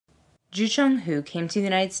Zhucheng Hu came to the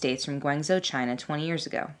United States from Guangzhou, China 20 years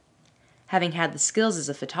ago. Having had the skills as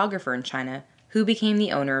a photographer in China, Hu became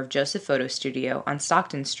the owner of Joseph Photo Studio on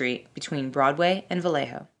Stockton Street between Broadway and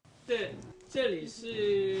Vallejo.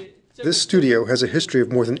 This studio has a history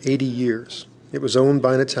of more than 80 years. It was owned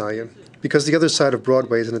by an Italian. Because the other side of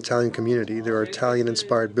Broadway is an Italian community, there are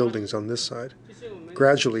Italian-inspired buildings on this side.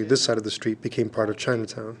 Gradually, this side of the street became part of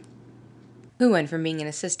Chinatown. Hu went from being an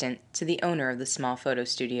assistant to the owner of the small photo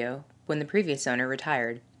studio when the previous owner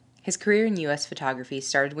retired. His career in U.S. photography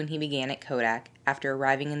started when he began at Kodak after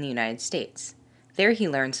arriving in the United States. There he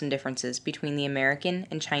learned some differences between the American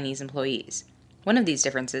and Chinese employees. One of these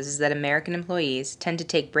differences is that American employees tend to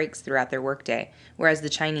take breaks throughout their workday, whereas the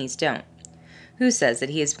Chinese don't. Hu says that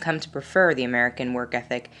he has come to prefer the American work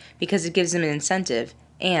ethic because it gives him an incentive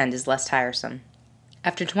and is less tiresome.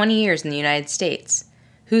 After 20 years in the United States,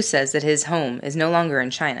 Hu says that his home is no longer in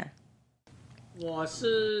China. I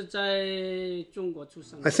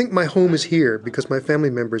think my home is here because my family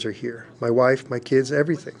members are here. My wife, my kids,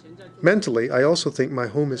 everything. Mentally, I also think my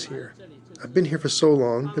home is here. I've been here for so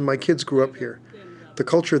long, and my kids grew up here. The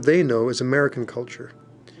culture they know is American culture.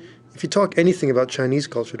 If you talk anything about Chinese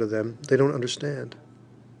culture to them, they don't understand.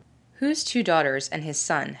 Hu's 2 daughters and his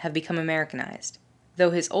son have become Americanized. Though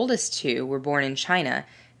his oldest 2 were born in China,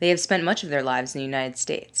 they have spent much of their lives in the United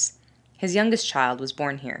States. His youngest child was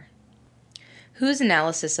born here. Hu's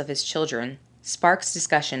analysis of his children sparks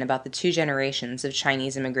discussion about the 2 generations of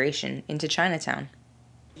Chinese immigration into Chinatown.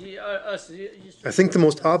 I think the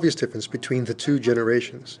most obvious difference between the 2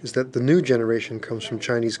 generations is that the new generation comes from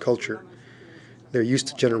Chinese culture. They're used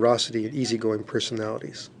to generosity and easygoing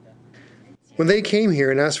personalities. When they came here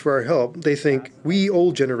and asked for our help, they think we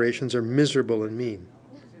old generations are miserable and mean.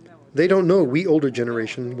 They don't know we older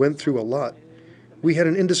generation went through a lot. We had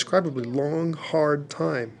an indescribably long, hard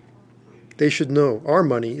time. They should know our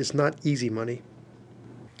money is not easy money.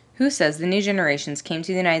 Hu says the new generations came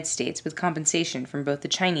to the United States with compensation from both the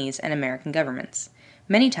Chinese and American governments.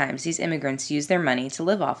 Many times these immigrants use their money to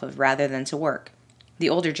live off of rather than to work. The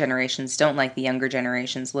older generations don't like the younger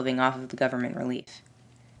generations living off of the government relief.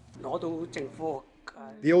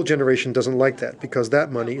 The old generation doesn't like that because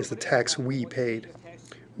that money is the tax we paid.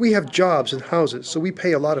 We have jobs and houses, so we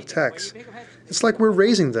pay a lot of tax. It's like we're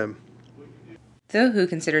raising them. Though Hu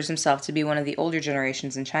considers himself to be one of the older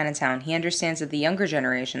generations in Chinatown, he understands that the younger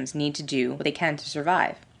generations need to do what they can to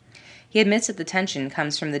survive. He admits that the tension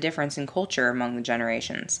comes from the difference in culture among the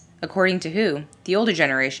generations. According to Hu, the older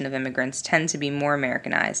generation of immigrants tend to be more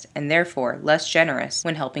Americanized and therefore less generous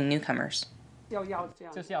when helping newcomers.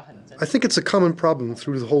 I think it's a common problem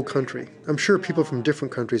through the whole country. I'm sure people from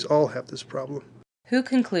different countries all have this problem. Hu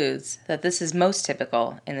concludes that this is most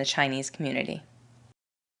typical in the Chinese community.